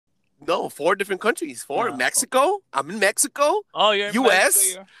No, 4 different countries. 4. No. Mexico. I'm in Mexico. Oh, you're in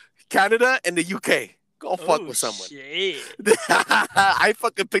U.S., Mexico. Canada, and the UK. Go fuck with someone. Shit. I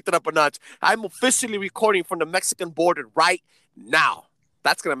fucking picked it up a notch. I'm officially recording from the Mexican border right now.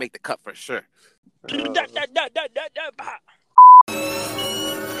 That's going to make the cut for sure. Riding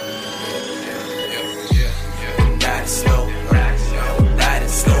slow, riding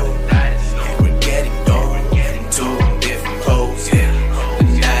slow, and we're getting going to different poles.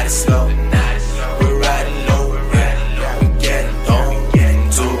 Riding slow, we're riding low, we're getting going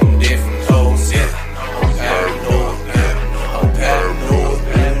to different poles. I'm paranoid, I'm paranoid,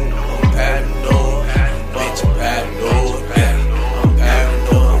 I'm paranoid, bitch, I'm paranoid, I'm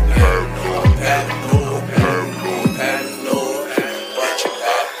paranoid, I'm paranoid, I'm paranoid, bitch,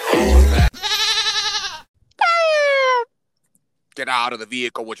 I'm paranoid. Get out of the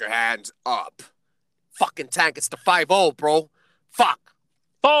vehicle with your hands up. Fucking tank, it's the 5-0, bro. Fuck.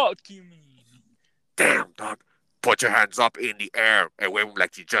 Fuck you, man. Damn, dog. Put your hands up in the air and wave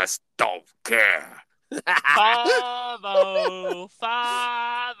like you just don't care. 5-0,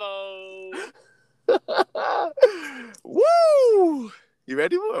 5-0. Woo! You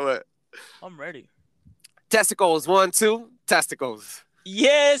ready or what? I'm ready. Testicles, 1, 2. Testicles.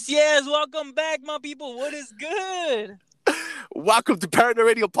 Yes. Welcome back, my people. What is good? Welcome to Paranoid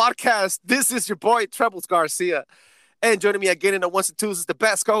Radio Podcast. This is your boy, Trebles Garcia. And joining me again in the ones and twos is the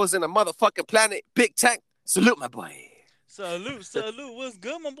best co-host in the motherfucking planet, Big Tank. Salute, my boy. Salute. What's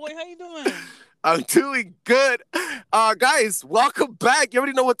good, my boy? How you doing? I'm doing good. Guys, welcome back. You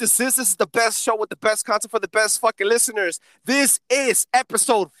already know what this is. This is the best show with the best content for the best fucking listeners. This is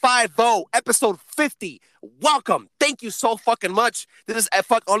episode 50, episode 50. Welcome. Thank you so fucking much. This is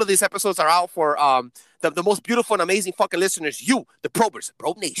all of these episodes are out for the most beautiful and amazing fucking listeners. You, the probers,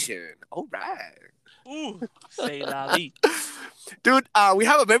 Probe Nation. All right. Ooh, say la vie. Dude, we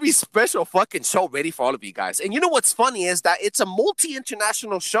have a very special fucking show ready for all of you guys. And you know what's funny is that it's a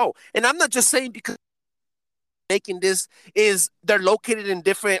multi-international show. And I'm not just saying because making this is they're located in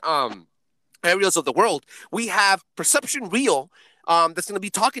different areas of the world. We have Perception Real that's going to be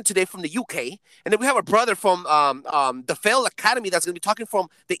talking today from the UK. And then we have a brother from the Fail Academy that's going to be talking from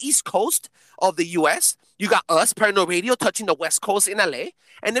the East Coast of the US. You got us, Paranoid Radio, touching the West Coast in LA.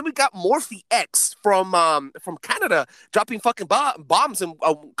 And then we got Morphe X from Canada dropping fucking bombs and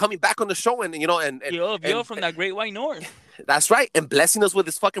coming back on the show and Yo, from that Great White North. That's right, and blessing us with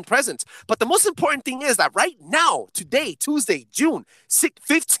his fucking presence. But the most important thing is that right now, today, Tuesday, June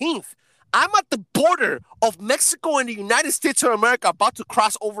 15th, I'm at the border of Mexico and the United States of America about to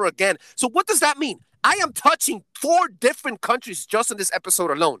cross over again. So what does that mean? I am touching 4 different countries just in this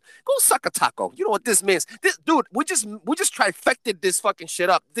episode alone. Go suck a taco. You know what this means? Dude, we just trifected this fucking shit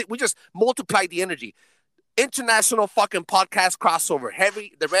up. We just multiplied the energy. International fucking podcast crossover.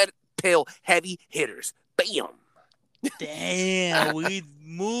 The red pill heavy hitters. Bam. Damn, we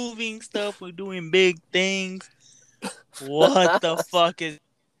moving stuff. We're doing big things. What the fuck is...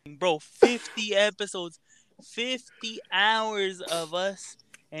 Bro, 50 episodes, 50 hours of us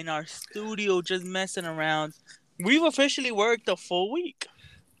in our studio just messing around. We've officially worked a full week.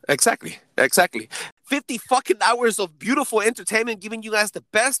 Exactly. 50 fucking hours of beautiful entertainment, giving you guys the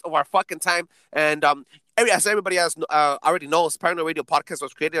best of our fucking time. And as everybody else already knows, Paranoid Radio Podcast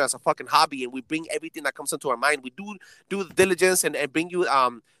was created as a fucking hobby, and we bring everything that comes into our mind. We do the diligence and bring you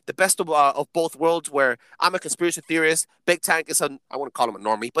the best of both worlds, where I'm a conspiracy theorist. Big Tank is I want to call him a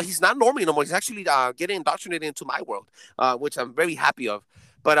normie, but he's not normie no more. He's actually getting indoctrinated into my world, which I'm very happy of.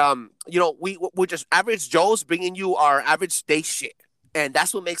 But, we're just average Joes bringing you our average day shit. And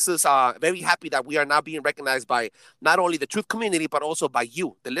that's what makes us very happy that we are now being recognized by not only the truth community, but also by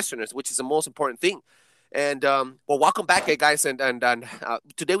you, the listeners, which is the most important thing. And, welcome back, guys. And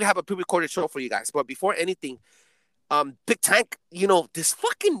today we have a pre-recorded show for you guys. But before anything, Big Tank, this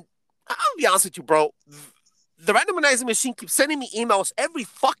fucking, I'll be honest with you, bro. The randomizing machine keeps sending me emails every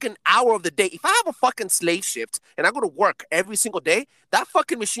fucking hour of the day. If I have a fucking slave shift and I go to work every single day, that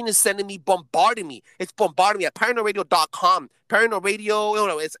fucking machine is bombarding me. It's bombarding me at paranoidradio.com. Paranoid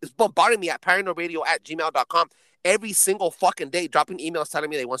Radio, it's bombarding me at paranoidradio@gmail.com every single fucking day, dropping emails telling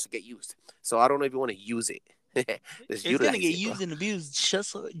me they want to get used. So I don't know if you want to use it. It's going to get used and abused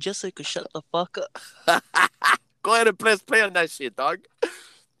just so you can shut the fuck up. Go ahead and play on that shit, dog.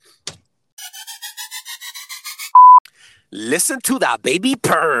 Listen to that baby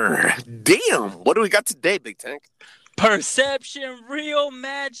purr. Damn. What do we got today, Big Tank? Perception Real,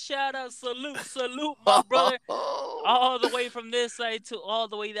 mad shout out. Salute, my brother. All the way from this side to all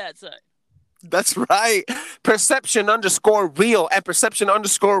the way that side. That's right. Perception_real and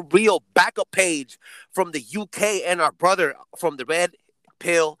Perception_real backup page from the UK and our brother from the Red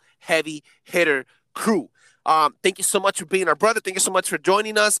Pill heavy hitter crew. Thank you so much for being our brother. Thank you so much for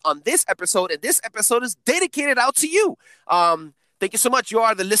joining us on this episode. And this episode is dedicated out to you. Thank you so much. You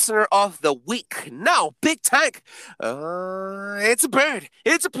are the listener of the week. Now, Big Tank. It's a bird.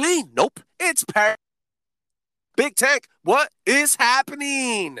 It's a plane. Nope. It's parrot. Big Tank, what is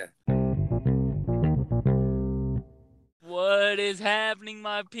happening? What is happening,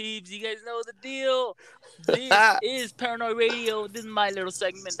 my peeps? You guys know the deal. This is Paranoid Radio. This is my little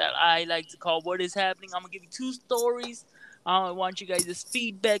segment that I like to call What is Happening. I'm going to give you 2 stories. I want you guys'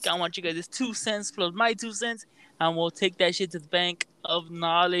 feedback. I want you guys' 2 cents plus my 2 cents. And we'll take that shit to the bank of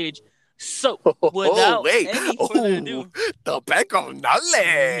knowledge. So, without any further ado. The bank of knowledge.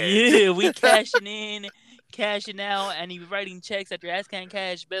 Yeah, we cashing in, cashing out, and you writing checks at your ass can't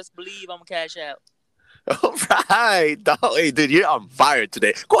cash. Best believe I'm going to cash out. All right. Oh, hey, dude, you're on fire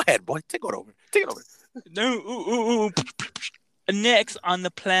today. Go ahead, boy. Take it over. Take it over. No, Next on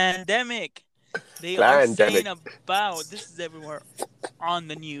the pandemic. They are saying about, this is everywhere on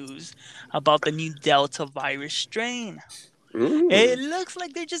the news, about the new Delta virus strain. It looks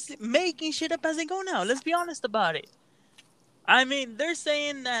like they're just making shit up as they go now. Let's be honest about it. I mean, they're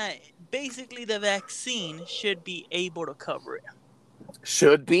saying that basically the vaccine should be able to cover it.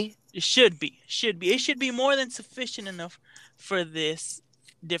 Should be? It should be. It should be more than sufficient enough for this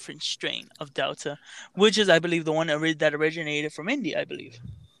different strain of Delta, which is, I believe, the one that originated from India, I believe.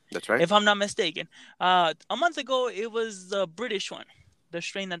 That's right. If I'm not mistaken. A month ago, it was the British one. The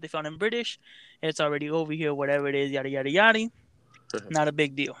strain that they found in British. It's already over here, whatever it is, yada, yada, yada. Not a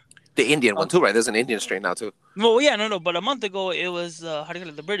big deal. The Indian one, too, right? There's an Indian strain now, too. Well, yeah, no. But a month ago, it was,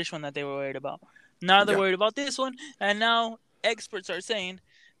 the British one that they were worried about. Now they're worried about this one. And now experts are saying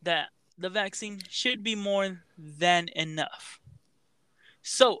that the vaccine should be more than enough.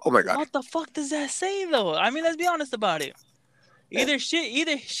 So, oh my God. What the fuck does that say, though? I mean, let's be honest about it. Either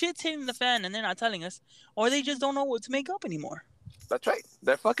shit's hitting the fan and they're not telling us, or they just don't know what to make up anymore. That's right.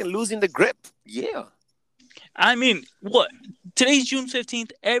 They're fucking losing the grip. Yeah. I mean, what? Today's June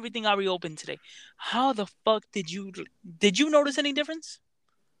 15th. Everything got reopened today. How the fuck did you notice any difference?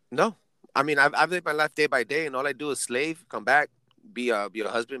 No. I mean, I've lived my life day by day, and all I do is slave, come back, be a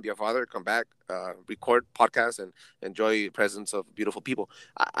husband, be a father, come back, record podcasts, and enjoy the presence of beautiful people.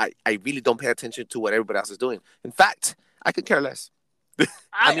 I really don't pay attention to what everybody else is doing. In fact, I could care less.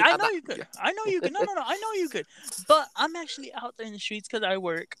 I know you could. Yeah. I know you could. No. I know you could. But I'm actually out there in the streets because I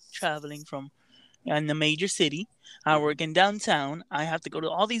work traveling from in the major city. I work in downtown. I have to go to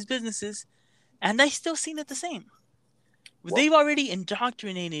all these businesses, and I still seen it the same. Well, they've already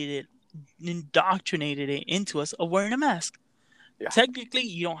indoctrinated it into us of wearing a mask. Yeah. Technically,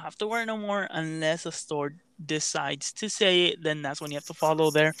 you don't have to wear no more unless a store decides to say it. Then that's when you have to follow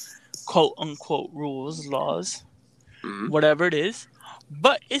their quote-unquote rules, laws, whatever it is.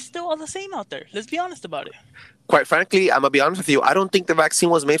 But it's still all the same out there. Let's be honest about it. Quite frankly, I'm going to be honest with you. I don't think the vaccine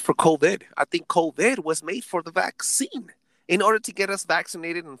was made for COVID. I think COVID was made for the vaccine in order to get us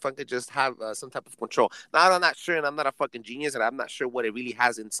vaccinated and fucking just have some type of control. Now, I'm not sure, and I'm not a fucking genius, and I'm not sure what it really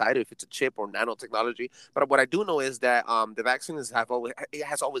has inside, if it's a chip or nanotechnology. But what I do know is that the vaccine has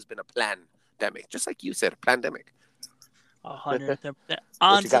always been a pandemic, just like you said, a pandemic. 110%.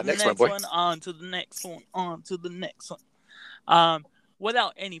 On to the next one.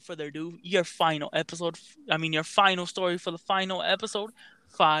 Without any further ado, your final story for the final episode,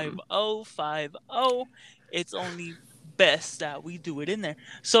 5050. It's only best that we do it in there.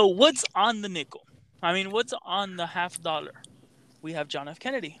 So what's on the nickel? I mean, what's on the $50? We have John F.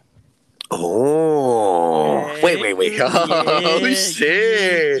 Kennedy. Oh, wait. Oh,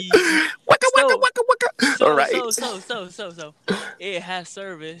 shit. Waka. All right. So, it has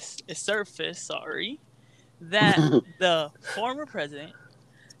surfaced, that the former president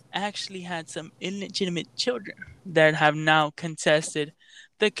actually had some illegitimate children that have now contested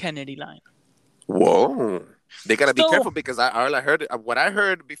the Kennedy line. Whoa. They got to be careful because what I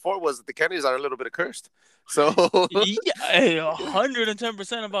heard before was that the Kennedys are a little bit cursed. So yeah,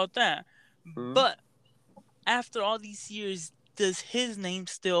 110% about that. But after all these years, does his name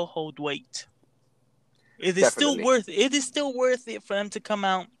still hold weight? It is still worth it for them to come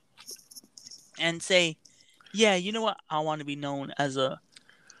out and say, yeah, you know what? I want to be known as a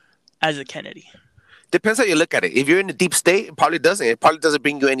Kennedy. Depends how you look at it. If you're in the deep state, it probably doesn't. It probably doesn't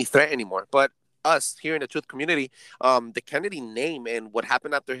bring you any threat anymore. But us here in the truth community, the Kennedy name and what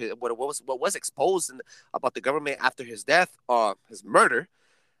happened after what was exposed about the government after his death, his murder,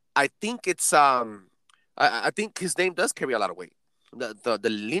 I think it's I think his name does carry a lot of weight. The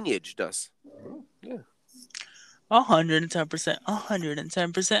lineage does. Yeah. 110%.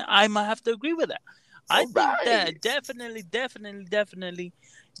 110%. I might have to agree with that. I think that definitely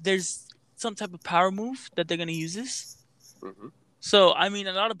there's some type of power move that they're gonna use this. Mm-hmm. So I mean,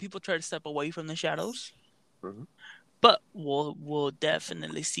 a lot of people try to step away from the shadows, Mm-hmm. but we'll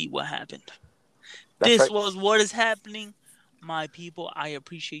definitely see what happened. That's This right. was what is happening, my people. I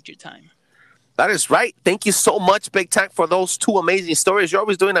appreciate your time. That is right. Thank you so much, Big Tank, for those 2 amazing stories. You're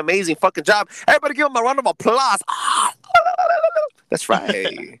always doing an amazing fucking job. Everybody give him a round of applause. Ah. That's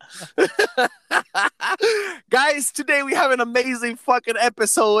right. Guys, today we have an amazing fucking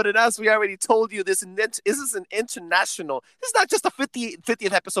episode. And as we already told you, this is an international. This is not just a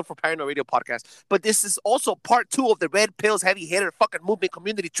 50th episode for Paranoid Radio Podcast, but this is also part 2 of the Red Pills Heavy Hitter fucking movement,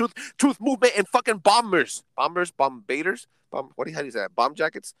 community truth movement, and fucking bomb baiters. How do you say that? Bomb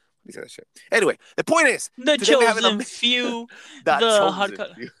jackets? What do you say that shit? Anyway, the point is, The today we have an chosen few, the chosen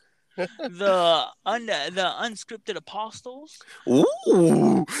hardcore- few. the unscripted apostles,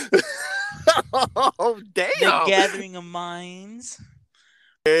 Ooh. Oh, damn. the gathering of minds,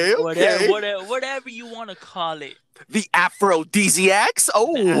 Okay. whatever you want to call it. The aphrodisiacs.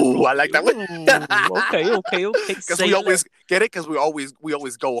 Oh, I like that one. Ooh, okay. Because Say we less. always get it. Because we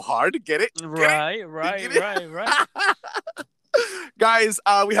always go hard. Get it? Right. Guys,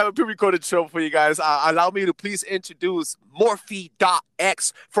 we have a pre-recorded show for you guys. Allow me to please introduce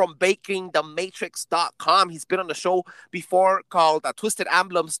Morphe.x from BakingTheMatrix.com. He's been on the show before called Twisted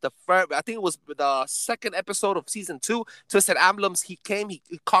Emblems. I think it was the second episode of season 2. Twisted Emblems. He came, he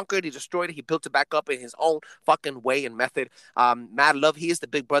conquered, he destroyed it, he built it back up in his own fucking way and method. Mad love. He is the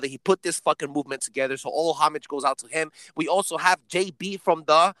big brother. He put this fucking movement together. So all homage goes out to him. We also have JB from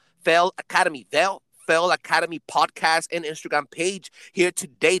the Fail Academy. Fail Academy podcast and Instagram page here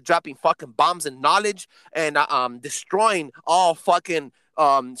today, dropping fucking bombs and knowledge and destroying all fucking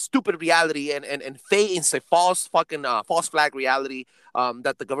stupid reality and false flag reality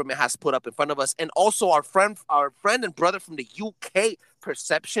that the government has put up in front of us. And also our friend and brother from the UK,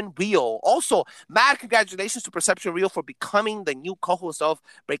 Perception Real. Also, mad congratulations to Perception Real for becoming the new co-host of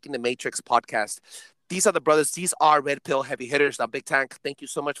Breaking the Matrix podcast. These are the brothers. These are Red Pill Heavy Hitters. Now, Big Tank, thank you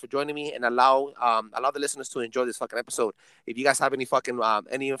so much for joining me and allow the listeners to enjoy this fucking episode. If you guys have any fucking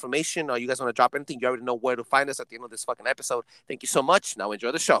any information or you guys want to drop anything, you already know where to find us at the end of this fucking episode. Thank you so much. Now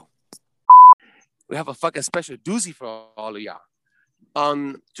enjoy the show. We have a fucking special doozy for all of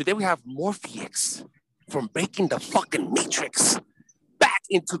y'all. Today we have Morphe.x from Breaking the fucking Matrix back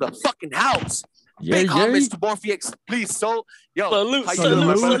into the fucking house. Big homage to Morphe.x, please. So, yo, Salute, how you doing,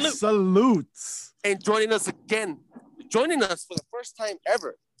 my brother? Salutes. And joining us for the first time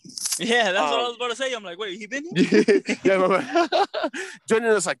ever. Yeah, that's what I was about to say. I'm like, wait, he been here? Yeah,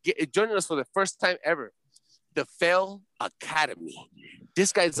 joining us for the first time ever. The Fail Academy.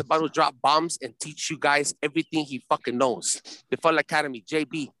 This guy is about to drop bombs and teach you guys everything he fucking knows. The Fail Academy,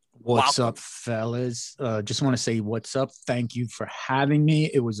 JB. What's welcome. up, fellas? Just want to say what's up. Thank you for having me.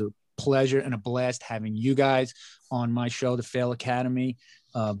 It was a pleasure and a blast having you guys on my show, The Fail Academy,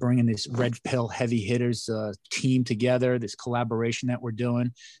 bringing this Red Pill Heavy Hitters team together, this collaboration that we're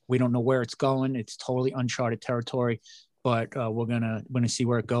doing. We don't know where it's going. It's totally uncharted territory, but we're gonna see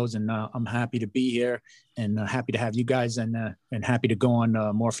where it goes. And I'm happy to be here and happy to have you guys and happy to go on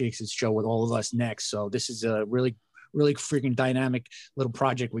Morphe.x's show with all of us next. So this is a really freaking dynamic little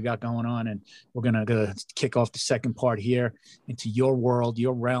project we got going on, and we're gonna kick off the second part here into your world,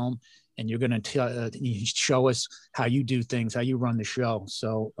 your realm, and you're gonna show us how you do things, how you run the show.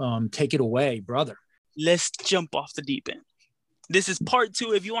 So take it away, brother. Let's jump off the deep end. This is part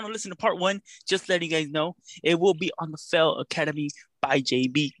 2. If you want to listen to part 1, just letting you guys know, it will be on the Fail Academy by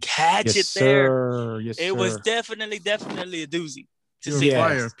JB. Catch it there. Yes, It sir. was definitely a doozy.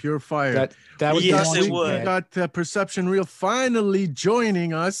 Pure fire. That was Yes, the it was. We got Perception Real finally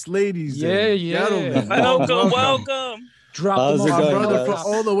joining us, ladies. Yeah. and gentlemen. Welcome. Drop How's them it on, Our going, brother guys?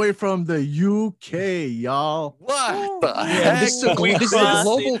 from all the way from the UK, y'all. What the Yeah, heck? this is a crossed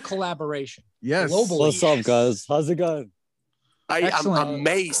global collaboration. Yes. Global. What's up, guys? How's it going? I'm Excellent.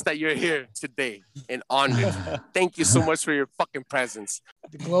 amazed that you're here today and honored. Thank you so much for your fucking presence.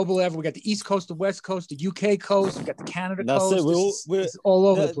 The global level. We got the East Coast, the West Coast, the UK coast. We got the Canada That's coast. it. It's all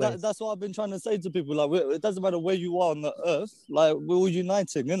over the place. That's what I've been trying to say to people. Like, it doesn't matter where you are on the earth. Like, we're all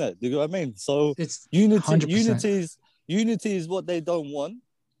uniting, innit? Do you know what I mean? So It's unity 100%. is what they don't want.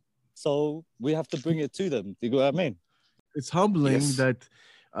 So we have to bring it to them. Do you know what I mean? It's humbling Yes. that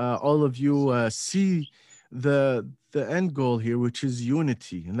all of you see the end goal here, which is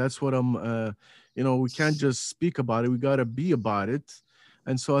unity. And that's what we can't just speak about it. We got to be about it.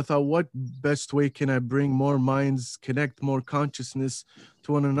 And so I thought, what best way can I bring more minds, connect more consciousness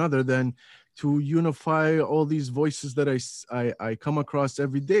to one another than to unify all these voices that I come across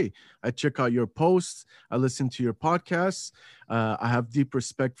every day. I check out your posts. I listen to your podcasts. I have deep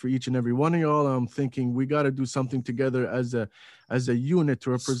respect for each and every one of y'all. I'm thinking we got to do something together as a unit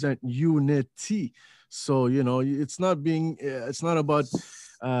to represent unity. So, you know, it's not about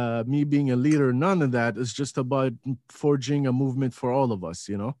me being a leader. None of that. It's just about forging a movement for all of us,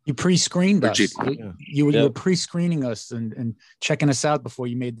 you know? You pre-screened us. Yeah. You were pre-screening us and checking us out before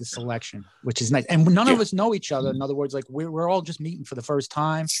you made the selection, which is nice. And none of us know each other. In other words, like we're all just meeting for the first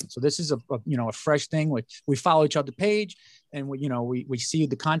time. So this is a fresh thing. We follow each other's page and we see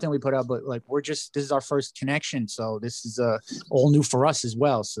the content we put out, but like this is our first connection. So this is all new for us as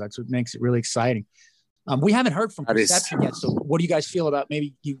well. So that's what makes it really exciting. We haven't heard from Perception yet. So what do you guys feel about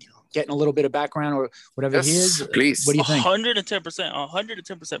maybe you getting a little bit of background or whatever he is? Please. What do you think?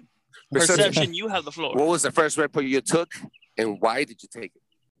 110%. Perception, you have the floor. What was the first red pill you took and why did you take it?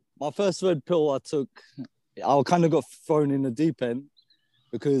 My first red pill I took, I kind of got thrown in the deep end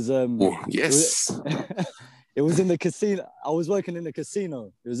because yes. It was in the casino. I was working in the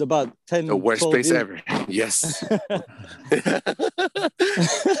casino. It was about 10. The worst place ever. Yes.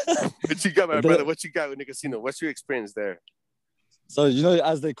 What you got, my brother? What you got in the casino? What's your experience there? So, you know,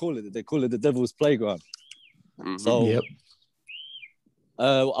 as they call it the devil's playground. Mm-hmm. So,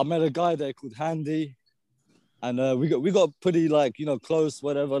 I met a guy there called Handy, and we got pretty close,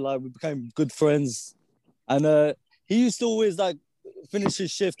 whatever. Like we became good friends, and he used to always finish his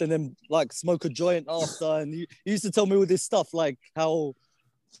shift and then smoke a joint after, and he used to tell me all this stuff, like how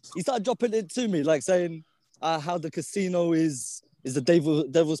he started dropping it to me, like saying how the casino is the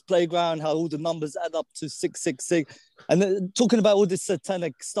devil's playground, how all the numbers add up to 666, and then talking about all this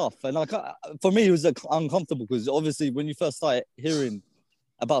satanic stuff. And for me, it was uncomfortable because obviously when you first start hearing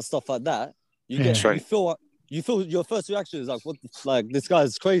about stuff like that, you feel your first reaction is what this guy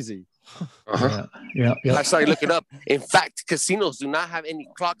is crazy. Uh-huh. Yeah. I started looking up. In fact, casinos do not have any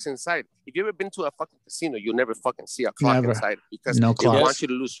clocks inside. If you've ever been to a fucking casino, you'll never fucking see a clock inside because they want you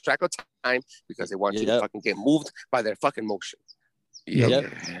to lose track of time because they want you to fucking get moved by their fucking motion. Yeah.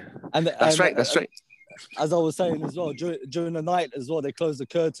 And that's right. That's right. As I was saying as well, during the night as well, they close the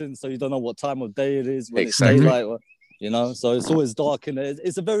curtains so you don't know what time of day it is when it's daylight. You know, so it's always dark in there.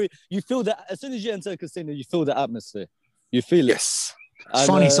 It's you feel that as soon as you enter a casino, you feel the atmosphere. You feel it. Yes. It's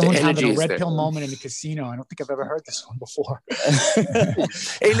funny, someone's having a red pill moment in the casino. I don't think I've ever heard this one before.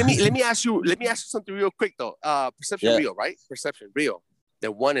 Hey, let me ask you something real quick though. Perception real, right? Perception real.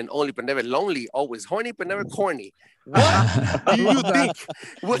 The one and only, but never lonely, always horny, but never corny. What do you think?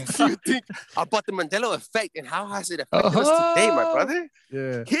 What do you think about the Mandela effect and how has it affected us today, my brother?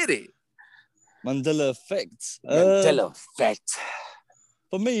 Yeah. Hit it. Mandela effect. Mandela effect.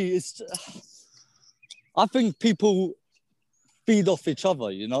 For me, I think people feed off each other,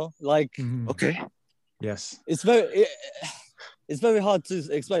 you know? Okay. Yes. It's very hard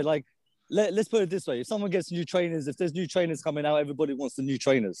to explain. Like, let's put it this way. If someone gets new trainers, if there's new trainers coming out, everybody wants the new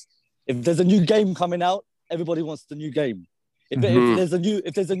trainers. If there's a new game coming out, everybody wants the new game.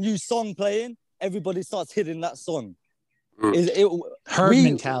 If there's a new song playing, everybody starts hitting that song. Herd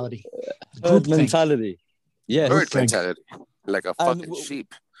mentality. Herd mentality. Yeah. Herd mentality. Like a fucking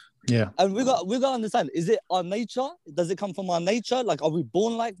sheep. Yeah. And we got to understand, is it our nature? Does it come from our nature? Like, are we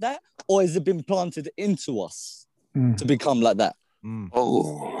born like that? Or has it been planted into us to become like that?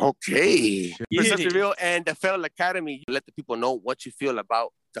 Oh, okay. Perception Real and the Fellow Academy, let the people know what you feel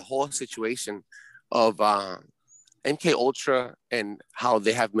about the whole situation of MK Ultra and how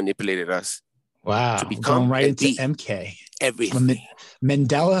they have manipulated us. Wow. To become going right into MK. Everything.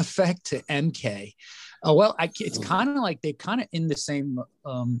 Mandela effect to MK. Oh, well, it's kind of like they're kind of in the same,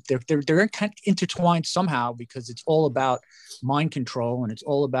 they're kind of intertwined somehow because it's all about mind control and it's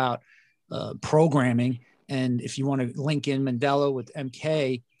all about programming. And if you want to link in Mandela with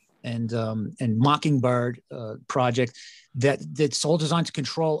MK and Mockingbird project, that's all designed to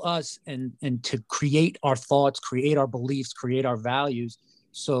control us and to create our thoughts, create our beliefs, create our values.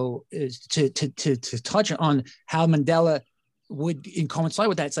 So to touch on how Mandela would coincide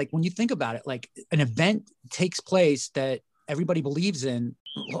with that, it's like when you think about it, like an event takes place that everybody believes in.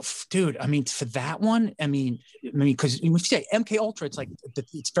 Well, dude, I mean, for that one, I mean, because when you say MK Ultra, it's like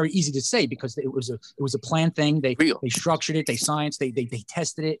it's very easy to say because it was a planned thing. They structured it, they scienced, they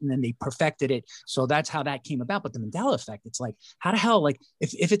tested it, and then they perfected it. So that's how that came about. But the Mandela effect, it's like, how the hell, like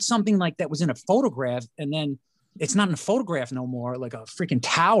if it's something like that was in a photograph and then it's not in a photograph no more, like a freaking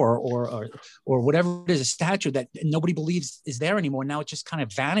tower or whatever it is, a statue that nobody believes is there anymore. Now it just kind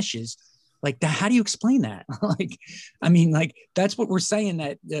of vanishes. Like that, how do you explain that? Like, I mean, like that's what we're saying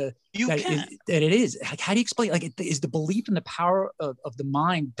that You that, can't. that it is. Like, how do you explain? Like, is the belief in the power of the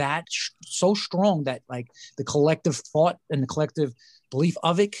mind that so strong that like the collective thought and the collective belief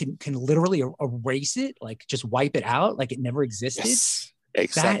of it can literally erase it, like just wipe it out, like it never existed? Yes,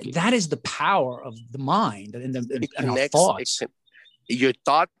 exactly. That is the power of the mind and It and our connects. thoughts. Your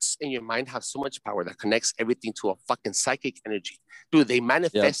thoughts and your mind have so much power that connects everything to a fucking psychic energy. Dude, they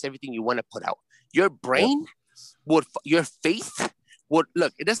manifest everything you want to put out. Your brain would, your faith would,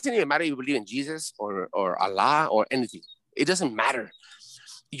 look, it doesn't even matter if you believe in Jesus or Allah or anything. It doesn't matter.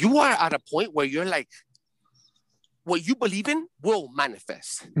 You are at a point where you're like, what you believe in will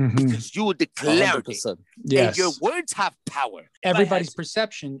manifest because you will declare it. 100%. Yes. And your words have power. Everybody's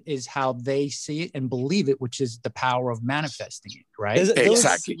perception is how they see it and believe it, which is the power of manifesting it, right? There was-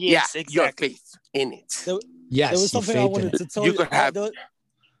 Exactly. Yes, yeah, exactly. your faith in it. Yes, There was something I wanted to tell You you. could have- There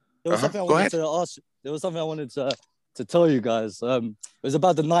was something I Go wanted to ask. There was something I wanted to tell you guys. It was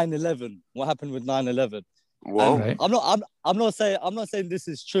about the 9/11. What happened with 9/11? Whoa. Right. I'm not saying this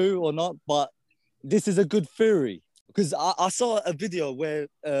is true or not, but this is a good theory because I saw a video where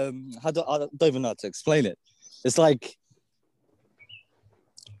I don't even know how to explain it. It's like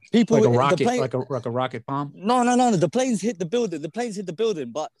people Like a the rocket, plane- like a rocket bomb. No. The planes hit the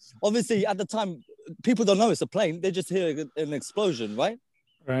building. But obviously, at the time, people don't know it's a plane. They just hear an explosion, right?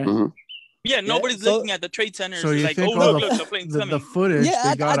 Right. Yeah, nobody's so- looking at the trade center. So and you like, think oh, all look, the plane's the coming. footage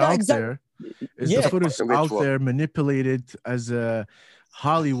Yeah, they got out exactly. there is Yeah. the footage Fucking out ritual. there manipulated as a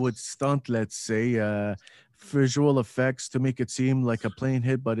Hollywood stunt, let's say, visual effects to make it seem like a plane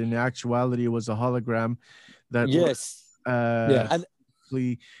hit, but in actuality, it was a hologram that Yes. Yeah.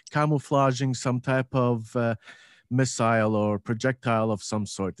 actually camouflaging some type of missile or projectile of some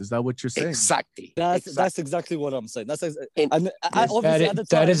sort. Is that what you're saying? Exactly. That's exactly what I'm saying. That's And- and obviously at the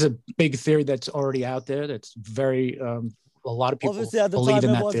time, That is a big theory that's already out there. That's very a lot of people obviously at the believe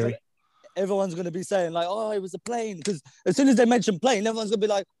time in that theory. everyone's gonna be saying like, oh, it was a plane, because as soon as they mention plane, everyone's gonna be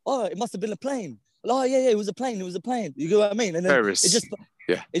like, oh, it must have been a plane. Oh yeah, it was a plane. It was a plane. You get what I mean? And then Terrorists.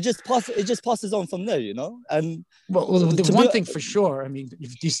 it just passes on from there, you know. And Well, to the be- one thing for sure, I mean,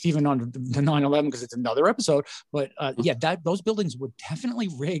 if you Stephen on the 9/11 because it's another episode, but yeah, that those buildings were definitely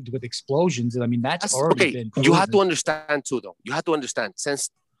rigged with explosions. I mean, that's already been You have to proven. understand too, though. You have to understand since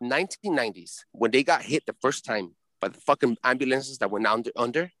 1990s when they got hit the first time by the fucking ambulances that went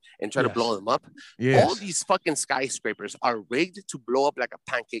under and try to Yes. blow them up. Yes. All these fucking skyscrapers are rigged to blow up like a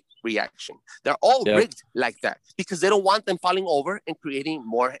pancake reaction. They're all Yeah. rigged like that because they don't want them falling over and creating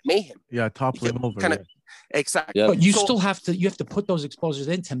more mayhem. Yeah, toppling over. Kinda- yeah. Exactly. Yeah. But you So- still have to put those explosives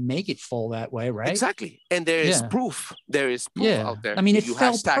in to make it fall that way, right? Exactly. And there is Yeah. proof. There is proof Yeah. out there. I mean, it you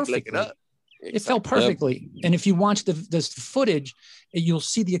fell hashtag look it perfectly. up. It fell perfectly. And if you watch this footage, you'll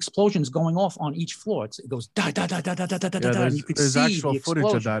see the explosions going off on each floor. It goes da da da da da da da da Yeah, da, and you could there's see actual the footage of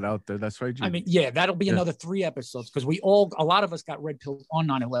explosion. that out there. That's right, Gene. I mean, yeah, that'll be Yeah. another 3 episodes because a lot of us got red pilled on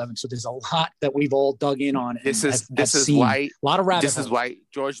 9/11. So there's a lot that we've all dug in on. And This have is seen. why A lot of rabbit this is holes. why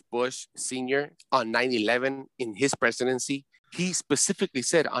George Bush Sr. on 9/11 in his presidency, he specifically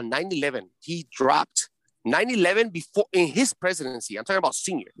said on 9/11 he dropped 9/11 before in his presidency. I'm talking about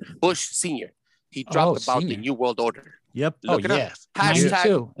Senior Bush Sr. He dropped about Senior. the New World Order. Yep. Look it up. yeah, Hashtag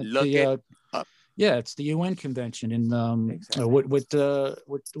 92. It's look it up. Yeah, it's the UN convention in Exactly.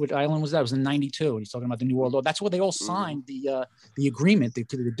 what island was that? It was in 92. He's talking about the New World Order. That's where they all signed the agreement.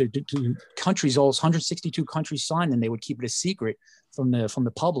 The countries, all 162 countries signed, and they would keep it a secret from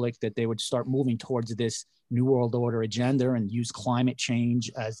the public that they would start moving towards this New World Order agenda and use climate change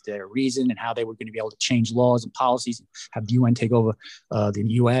as their reason and how they were going to be able to change laws and policies and have the UN take over the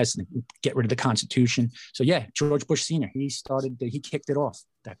US and get rid of the Constitution. So yeah, George Bush Sr. He kicked it off.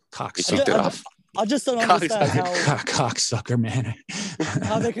 That He kicked it cocksucker. off. I just don't Cock- understand Cocksucker, man.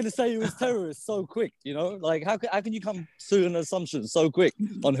 how they're gonna say he was terrorist so quick. You know, like how can you come to an assumption so quick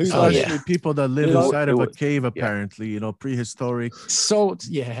on who's Oh, like yeah. Especially people that live You know, inside of a cave, apparently, prehistoric. So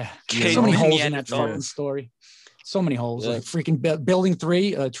yeah, Caveman so many holes in that Neanderthals. fucking story. So many holes. Yeah. Like freaking building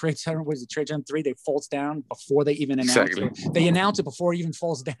 3, Trade Center. Was it Trade Center 3? They falls down before they even announce Exactly. it. They announce it before it even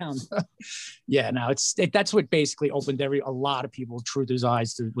falls down. Yeah, no, that's what basically opened a lot of people's truthers'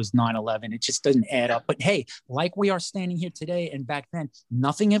 eyes to was 9/11. It just doesn't add up. But hey, like we are standing here today and back then,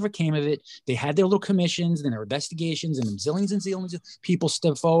 nothing ever came of it. They had their little commissions and their investigations and zillions of people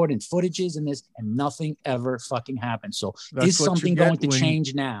stepped forward and footages and this, and nothing ever fucking happened. So That's is what you something get going to when-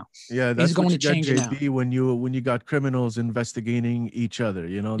 change now? Yeah, that's going what you to get, change now. JB, when you got criminals investigating each other. They're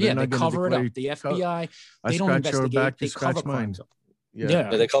Yeah, they not gonna cover it declare- up. The FBI, I they don't scratch your investigate. back, you They cover scratch mine. crimes up. Yeah,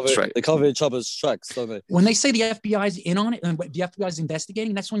 they cover That's right. they cover each other's tracks, don't they? When they say the FBI's in on it and the FBI's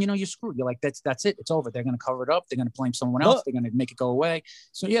investigating, that's when you know you're screwed. You're like, that's it. It's over. They're going to cover it up. They're going to blame someone else. They're going to make it go away.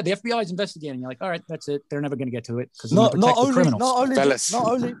 So yeah, the FBI's investigating. You're like, all right, that's it. They're never going to get to it because Not protect the criminals. Fellas.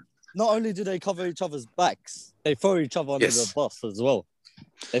 Not only do they cover each other's backs, they throw each other under Yes. the bus as well.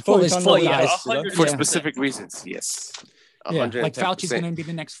 They throw Well, each there's other four under the guys, bus, you know? For Yeah. specific reasons, yes. Yeah, like 110%. Fauci's going to be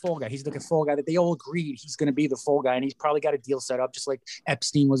the next fall guy. He's like a fall guy that they all agreed he's going to be the fall guy, and he's probably got a deal set up, just like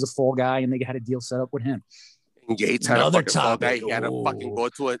Epstein was a fall guy, and they had a deal set up with him. And Gates had Another a fucking fall guy. topic. He had to fucking go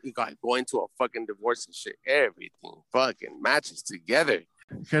to it. He got going to a fucking divorce and shit. Everything fucking matches together.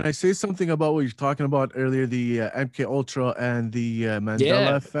 Can I say something about what you're talking about earlier, the MK Ultra and the Mandela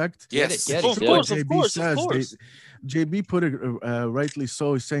Yeah. effect? Yes. Get it. Of Yeah. course, JB of course, says, of course. JB put it rightly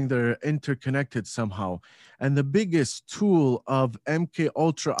so, he's saying they're interconnected somehow. And the biggest tool of MK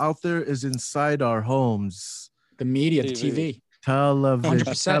Ultra out there is inside our homes. The media, the TV. TV. Television,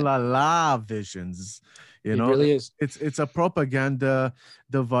 100%. televisions. You It know, really is. it's a propaganda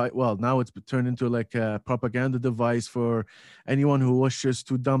device. Well, now it's turned into like a propaganda device for anyone who wishes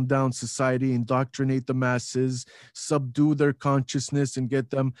to dumb down society, indoctrinate the masses, subdue their consciousness, and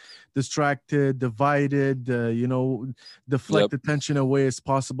get them distracted, divided. Deflect attention away as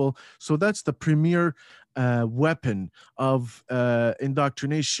possible. So that's the premier weapon of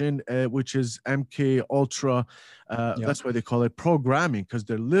indoctrination, which is MK Ultra. That's why they call it programming, because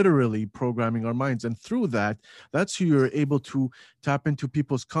they're literally programming our minds. And through that, that's who you're able to tap into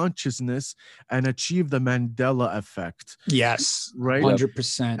people's consciousness and achieve the Mandela effect. Yes, Right.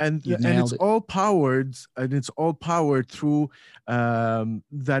 100%. And You it's nailed it. all powered, through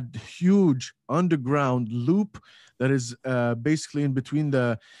that huge underground loop that is basically in between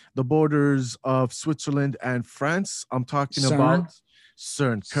the borders of Switzerland and France. I'm talking CERN. about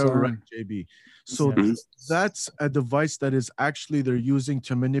CERN, correct, JB. So Yeah. that's a device that is actually they're using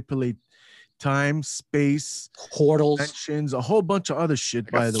to manipulate time, space, Portals. dimensions, a whole bunch of other shit,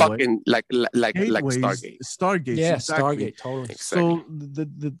 Like by a the way. fucking like Gateways, Stargate. Stargates, Yeah, exactly. Stargate, totally. Exactly. So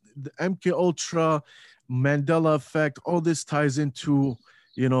the MK Ultra, Mandela effect, all this ties into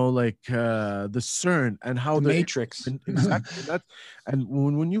the CERN and how The they're Matrix. exactly that. And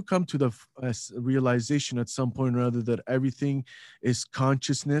when you come to the realization at some point or other that everything is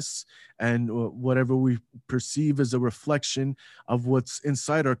consciousness, and whatever we perceive as a reflection of what's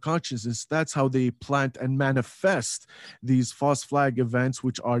inside our consciousness, that's how they plant and manifest these false flag events,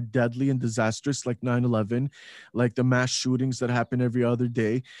 which are deadly and disastrous, like 9/11, like the mass shootings that happen every other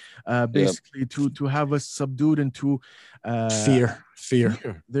day, basically to have us subdued into Fear.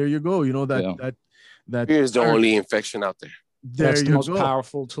 There you go. That Fear is the CERN. only infection out there. There That's the you most go.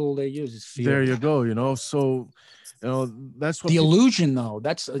 powerful tool they use is fear. There you go. So that's what The illusion, though,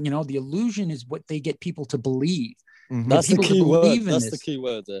 that's the illusion is what they get people to believe. Mhm. That's the people to key word. believe in That's this. the key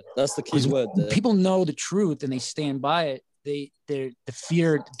word there. That's the key Because word there. people know the truth and they stand by it. The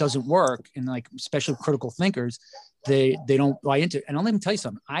fear doesn't work, and like especially critical thinkers, they don't buy into it. And let me tell you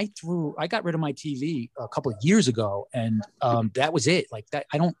something. I got rid of my TV a couple of years ago, and that was it. Like that,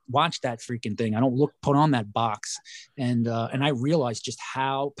 I don't watch that freaking thing. I don't put on that box, and I realized just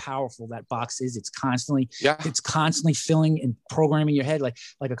how powerful that box is. It's constantly filling and programming your head like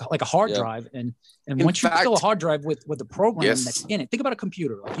a hard Yeah. drive. And In once you fill a fact- hard drive with a program Yes. that's in it, think about a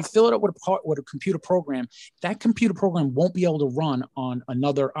computer. Like you fill it up with a computer program. That computer program won't be able to run on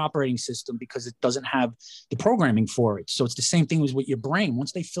another operating system because it doesn't have the programming for it. So it's the same thing as with your brain.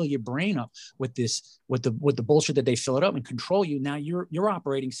 Once they fill your brain up with the bullshit that they fill it up and control you, now your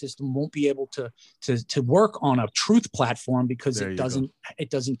operating system won't be able to work on a truth platform because There it you go.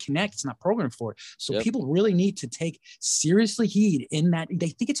 doesn't connect. It's not programmed for it. So Yep. people really need to take seriously heed in that. They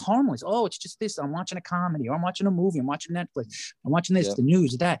think it's harmless. Oh, it's just this. I'm watching a comedy, or I'm watching a movie, I'm watching Netflix, I'm watching this, Yep. the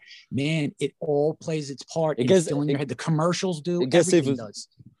news, that. Man, it all plays its part It in gets- filling your it- head. The commercials do. it gets Everything even- does.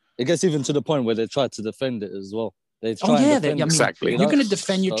 It gets even to the point where they try to defend it as well. They try Oh and yeah, defend it, Exactly. you You're know? going to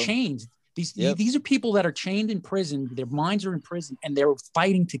defend your So- chains. Yep. These are people that are chained in prison. Their minds are in prison, and they're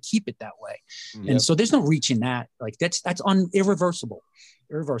fighting to keep it that way. Yep. And so there's no reaching that. Like that's irreversible.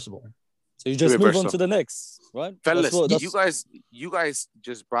 Irreversible. So you just move on Irreversible. to the next, right? Fellas, That's- you guys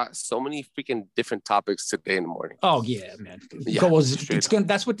just brought so many freaking different topics today in the morning. Oh yeah, man. Yeah, straight up.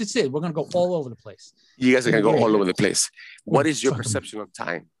 That's what this is. We're gonna go all over the place. You guys are gonna go Yeah. all over the place. What is your Fucking- perception of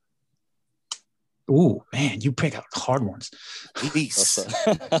time? Ooh, man, you pick out hard ones. Please.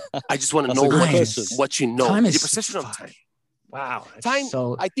 that's I just want to That's know a good what, question. what you know. Time Your is perception of fuck. time. Wow. that's Time.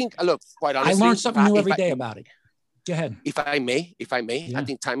 So I think. Look, quite I honestly, learn something new every if I- day about it. Go ahead. If I may, Yeah. I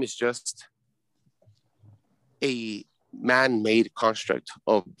think time is just a man-made construct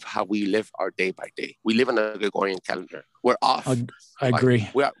of how we live our day by day. We live on a Gregorian calendar. We're off. I agree.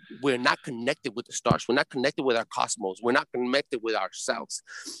 We're not connected with the stars. We're not connected with our cosmos. We're not connected with ourselves.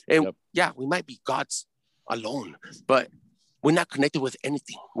 And yeah, we might be gods alone, but we're not connected with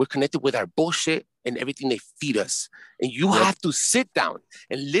anything. We're connected with our bullshit and everything they feed us. And you have to sit down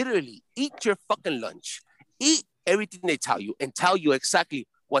and literally eat your fucking lunch, eat everything they tell you, and tell you exactly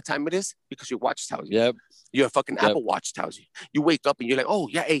what time it is because your watch tells you. Yep. Your fucking Apple Watch tells you. You wake up and you're like, oh,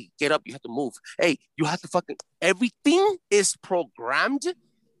 yeah, hey, get up. You have to move. Hey, you have to fucking... Everything is programmed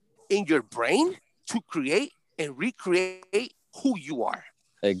in your brain to create and recreate who you are.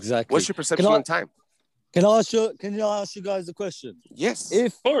 Exactly. What's your perception on time? Can I ask you guys a question? Yes.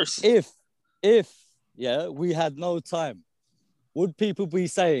 Of course. If we had no time, would people be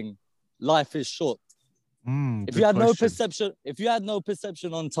saying life is short? If you had no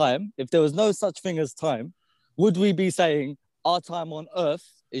perception on time, if there was no such thing as time, would we be saying our time on Earth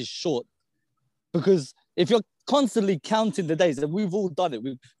is short? Because if you're constantly counting the days, and we've all done it,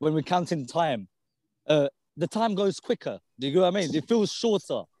 when we're counting time, the time goes quicker. Do you get what I mean? It feels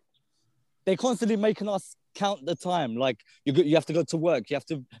shorter. They're constantly making us count the time. Like you have to go to work, you have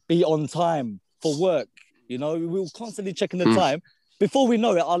to be on time for work. You know, we're constantly checking the time. Before we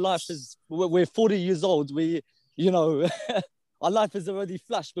know it, our life is, we're 40 years old. Our life is already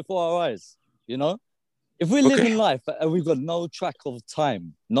flashed before our eyes, you know? If we're living life and we've got no track of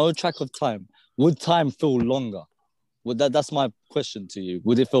time, would time feel longer? That's my question to you.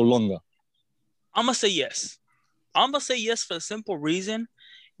 Would it feel longer? I'm going to say yes. I'm going to say yes for the simple reason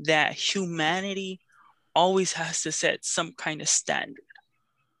that humanity always has to set some kind of standard.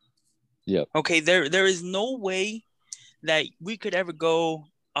 Yeah. Okay, there is no way that we could ever go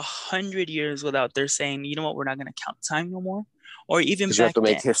 100 years without their saying, you know what, we're not going to count time no more. Or even back you have to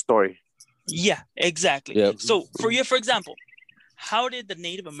make then. history. Yeah, exactly. Yep. So for example, how did the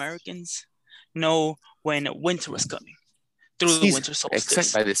Native Americans know when winter was coming? Through the winter solstice.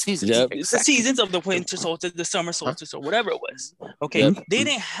 Exactly, by the seasons. Yep. The seasons of the winter solstice, the summer solstice, or whatever it was. Okay, they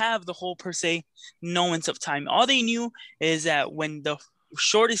didn't have the whole per se knowance of time. All they knew is that when the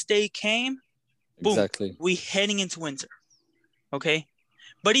shortest day came, boom, exactly, we heading into winter. Okay,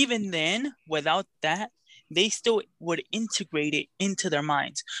 but even then, without that, they still would integrate it into their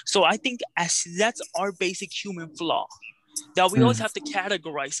minds. So I think that's our basic human flaw, that we always have to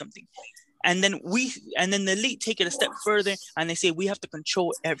categorize something. And then the elite take it a step further and they say we have to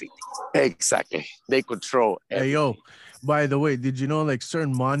control everything. Exactly. They control everything. Hey, yo, by the way, did you know like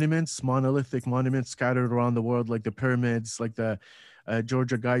certain monuments, monolithic monuments scattered around the world, like the pyramids, like the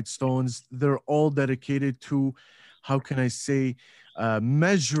Georgia Guidestones, they're all dedicated to, how can I say,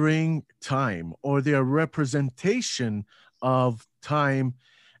 measuring time, or they are representation of time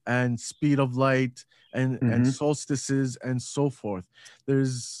and speed of light and solstices and so forth.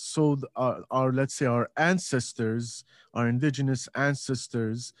 Our let's say our ancestors, our indigenous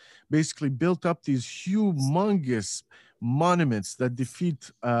ancestors, basically built up these humongous monuments that defeat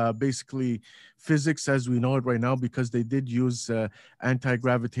basically physics as we know it right now, because they did use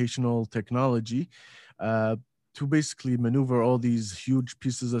anti-gravitational technology to basically maneuver all these huge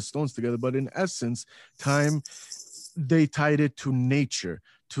pieces of stones together. But in essence, time, they tied it to nature,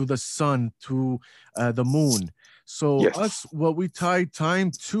 to the sun, to the moon. So what we tie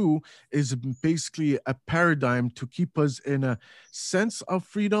time to is basically a paradigm to keep us in a sense of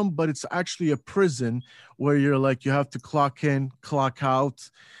freedom, but it's actually a prison where you're like, you have to clock in, clock out,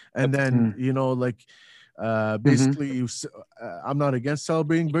 and then, you know, like, basically I'm not against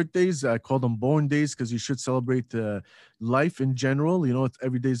celebrating birthdays. I call them born days because you should celebrate life in general. You know,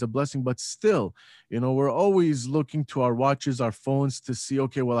 every day is a blessing, but still, you know, we're always looking to our watches, our phones to see,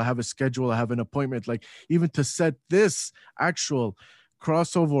 okay, well, I have a schedule, I have an appointment. Like even to set this actual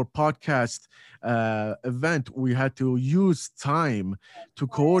crossover podcast event, we had to use time to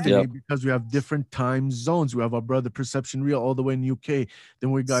coordinate because we have different time zones. We have our brother Perception Real all the way in UK.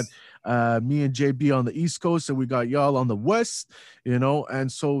 Then we got me and JB on the East Coast, and we got y'all on the West, you know,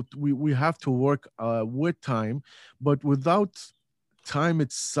 and so we have to work with time, but without time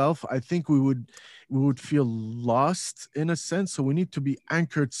itself, I think we would feel lost in a sense. So we need to be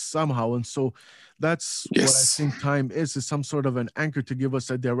anchored somehow, and so that's what I think time is some sort of an anchor to give us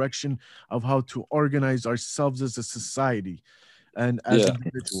a direction of how to organize ourselves as a society and as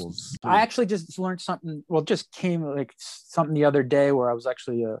individuals. I actually just learned something. Well, just came like something the other day where I was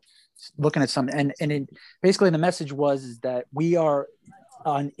actually looking at something, and it, basically the message was that we are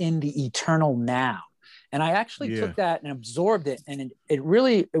in the eternal now. And I actually took that and absorbed it, and it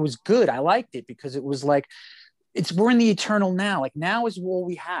was good. I liked it because it was like we're in the eternal now. Like now is what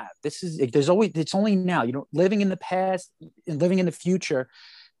we have. It's only now. You know, living in the past and living in the future.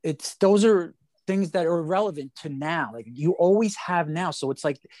 Those are things that are irrelevant to now. Like you always have now. So it's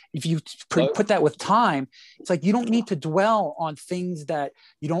like if you put that with time, it's like you don't need to dwell on things that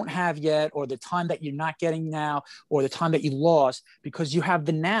you don't have yet, or the time that you're not getting now, or the time that you lost, because you have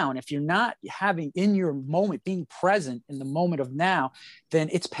the now. And if you're not having in your moment, being present in the moment of now, then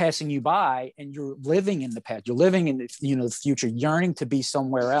it's passing you by, and you're living in the past. You're living in the, the future, yearning to be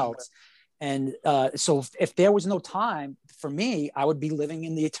somewhere else. And so if there was no time for me, I would be living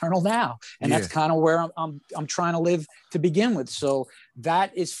in the eternal now. And that's kind of where I'm trying to live to begin with. So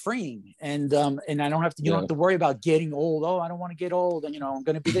that is freeing. And I don't have to, you don't have to worry about getting old. Oh, I don't want to get old. And, I'm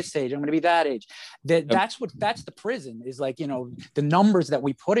going to be this age. I'm going to be that age. That's the prison is like, the numbers that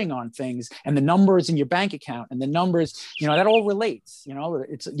we putting on things, and the numbers in your bank account, and the numbers, that all relates,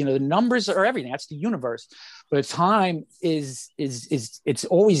 it's, the numbers are everything. That's the universe. But time is it's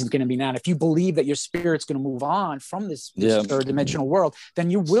always going to be now. And if you believe that your spirit's going to move on from this third dimensional world, then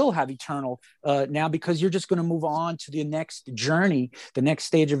you will have eternal now, because you're just going to move on to the next journey, the next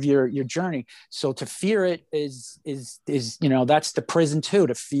stage of your journey. So to fear it is that's the prison too,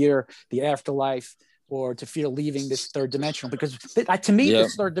 to fear the afterlife, or to fear leaving this third dimensional, because to me,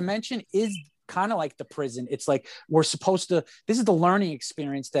 this third dimension is kind of like the prison. It's like we're supposed to, this is the learning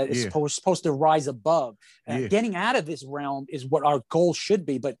experience that is supposed to rise above. And getting out of this realm is what our goal should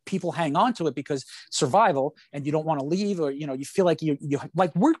be, but people hang on to it because survival, and you don't want to leave, or you feel like you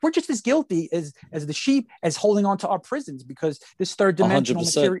like we're just as guilty as the sheep as holding on to our prisons, because this third dimensional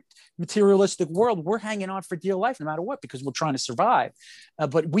materialistic world, we're hanging on for dear life no matter what, because we're trying to survive.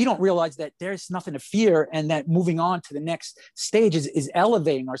 But we don't realize that there's nothing to fear, and that moving on to the next stage is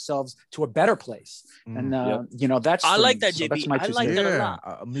elevating ourselves to a better place. And that's I like that, so JB. I like that a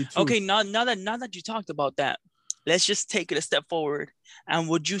lot. Me too. Okay, now that you talked about that, let's just take it a step forward. And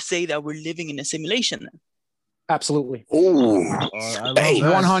would you say that we're living in a simulation then? Absolutely. Oh,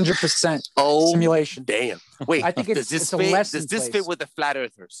 100% simulation. Damn. Wait, I think does this fit with the flat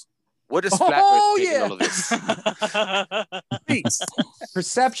earthers? What does flat Earth fit in all of this?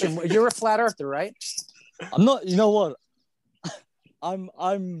 Perception. You're a flat earther, right? I'm not. You know what?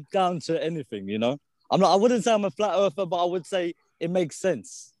 I'm down to anything. I'm not. I wouldn't say I'm a flat earther, but I would say it makes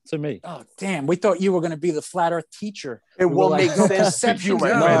sense to me. Oh damn! We thought you were going to be the flat Earth teacher. It will make sense to you, my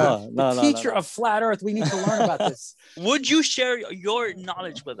friend. Teacher of flat Earth. We need to learn about this. Would you share your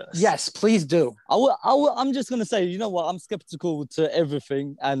knowledge with us? Yes, please do. I'm just going to say, you know what? I'm skeptical to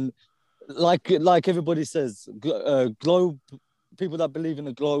everything, and like everybody says, globe people that believe in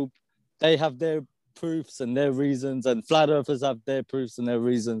the globe, they have their proofs and their reasons, and flat earthers have their proofs and their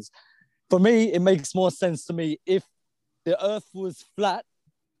reasons. For me, it makes more sense to me if the earth was flat.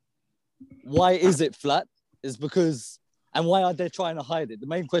 Why is it flat? Is because, and why are they trying to hide it? The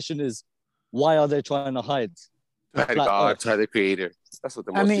main question is, why are they trying to hide? God, try the creator. That's what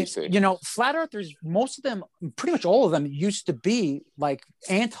the most say. Flat earthers, most of them, pretty much all of them, used to be like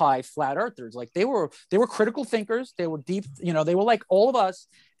anti-flat earthers. Like they were critical thinkers. They were deep, they were like all of us,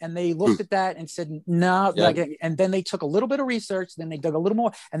 and they looked at that and said, no, and then they took a little bit of research, then they dug a little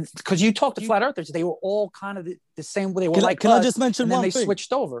more. And because you talk to flat earthers, they were all kind of the same way. They were Can I just mention one thing? Then they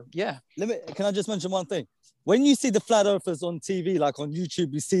switched over. Yeah. Can I just mention one thing? When you see the flat earthers on TV, like on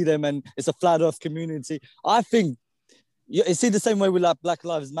YouTube, you see them and it's a flat earth community. I think you see the same way with like Black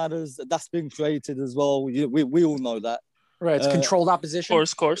Lives Matters. That's been created as well. We all know that. Right. It's controlled opposition.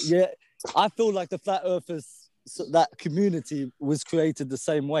 Of course. Yeah. I feel like the flat earthers, that community was created the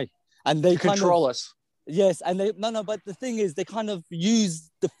same way. And they control us. Yes. And but the thing is, they kind of use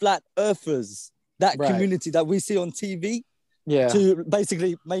the flat earthers, that community that we see on TV, to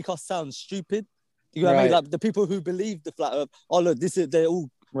basically make us sound stupid. You know what I mean? Like the people who believe the flat earth, they're all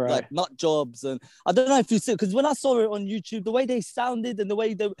like nut jobs. And I don't know if you see, because when I saw it on YouTube, the way they sounded and the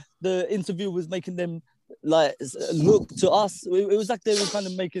way the interview was making them like look to us, it was like they were kind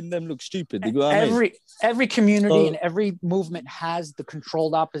of making them look stupid. You know what I mean? Every community and every movement has the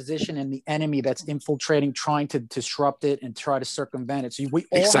controlled opposition and the enemy that's infiltrating, trying to disrupt it and try to circumvent it. So we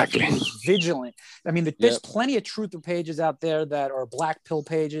all have to be vigilant. I mean, there's plenty of truther pages out there that are black pill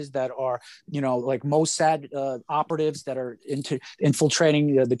pages that are, like Mossad operatives that are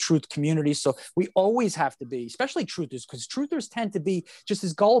infiltrating the truth community. So we always have to be, especially truthers, because truthers tend to be just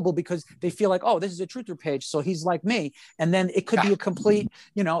as gullible because they feel like, oh, this is a truther page, so he's like me. And then it could be a complete,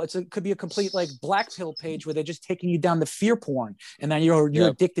 could be a complete like black pill page where they're just taking you down the fear porn, and then you're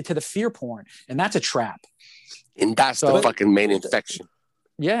addicted to the fear porn, and that's a trap. And that's the fucking main infection.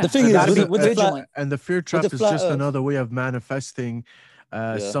 Yeah, the thing is, and the fear trap is just another way of manifesting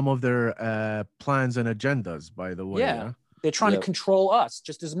some of their plans and agendas. By the way, Yeah. They're trying to control us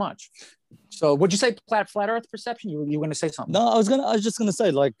just as much. So, would you say flat Earth perception? You were going to say something? No, I was just gonna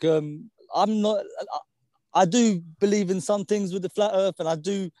say, like, I'm not. I do believe in some things with the flat Earth, and I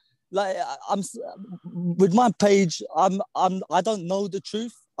do like. I'm with my page. I don't know the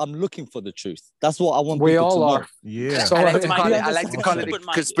truth. I'm looking for the truth. That's what I want. We people all to are. know. Yeah. So, I like to call it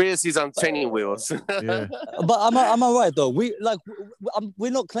conspiracies on training wheels. Yeah. But am I right though? We're not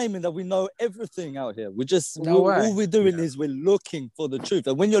claiming that we know everything out here. All we're doing is we're looking for the truth.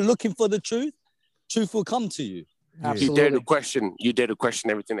 And when you're looking for the truth will come to you. Absolutely. You dare to question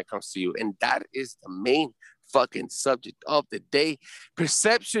everything that comes to you. And that is the main fucking subject of the day.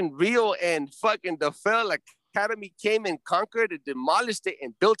 Perception, real, and fucking the Fail Academy came and conquered and demolished it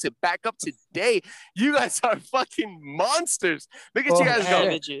and built it back up today. You guys are fucking monsters. Look at you guys go.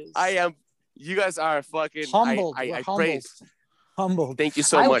 You guys are fucking humbled. I praise. Humbled. Thank you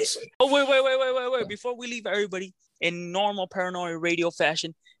so much. Oh, wait. Before we leave everybody, in normal Paranoid Radio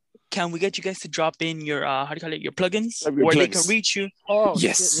fashion, can we get you guys to drop in your how do you call it, your plugins where they can reach you? Oh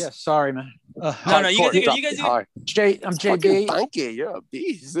yes. Yes. Sorry, man. No, you guys. I'm JB. Funky, you're a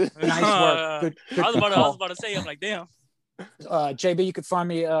beast. Nice work. Good I was about to say, I'm like, damn. JB, you could find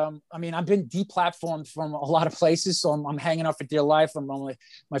me. I mean, I've been deplatformed from a lot of places, so I'm hanging out for dear life. I'm on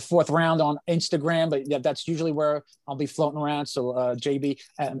my fourth round on Instagram, but yeah, that's usually where I'll be floating around. So JB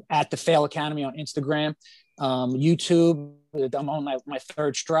at the Fail Academy on Instagram, YouTube. I'm on my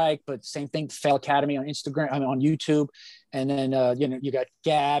third strike, but same thing. Fail Academy on Instagram. I mean, on YouTube, and then you got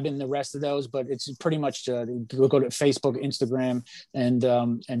Gab and the rest of those. But it's pretty much go to Facebook, Instagram, and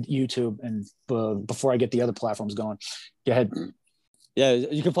YouTube. And before I get the other platforms going, go ahead. Yeah,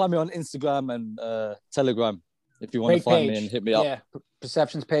 you can find me on Instagram and Telegram if you want to find me and hit me up. Yeah,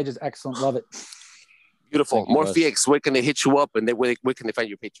 Perceptions page is excellent. Love it. Beautiful. Morphex, where can they hit you up, and where can they find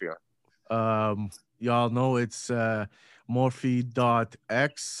your Patreon? Y'all know it's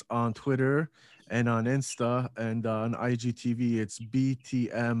Morphe.x on Twitter and on Insta, and on IGTV it's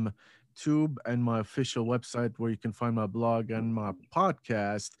BTM Tube, and my official website where you can find my blog and my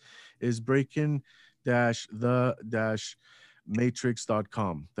podcast is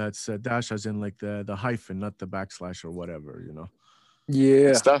breaking-the-matrix.com. That's dash as in like the hyphen, not the backslash or whatever, Yeah.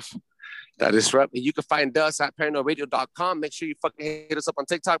 Good stuff. That is right. You can find us at paranoidradio.com. Make sure you fucking hit us up on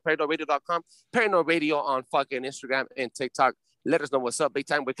TikTok, paranoidradio.com, Paranoid Radio on fucking Instagram and TikTok. Let us know what's up. Big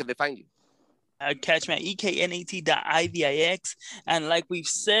time. Where can they find you? Catch me at eknat.ivix. And like we've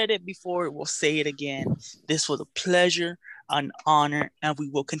said it before, we'll say it again. This was a pleasure, an honor, and we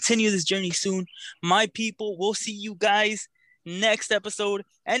will continue this journey soon. My people, we'll see you guys next episode.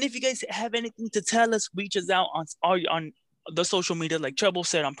 And if you guys have anything to tell us, reach us out on the social media, like Trouble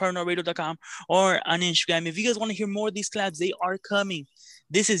said, on paranoidradio.com or on Instagram. If you guys want to hear more of these collabs, they are coming.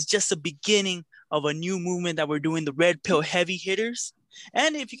 This is just the beginning of a new movement that we're doing, the Red Pill Heavy Hitters.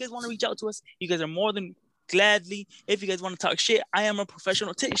 And if you guys want to reach out to us, you guys are more than gladly. If you guys want to talk shit, I am a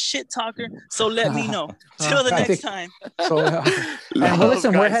professional shit talker, so let me know. Till the next time. So, and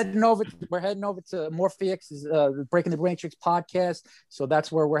listen, we're heading over to Morphex's Breaking the Matrix podcast. So that's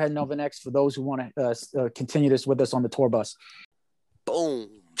where we're heading over next for those who want to continue this with us on the tour bus. Boom.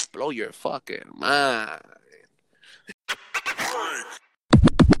 Blow your fucking mind.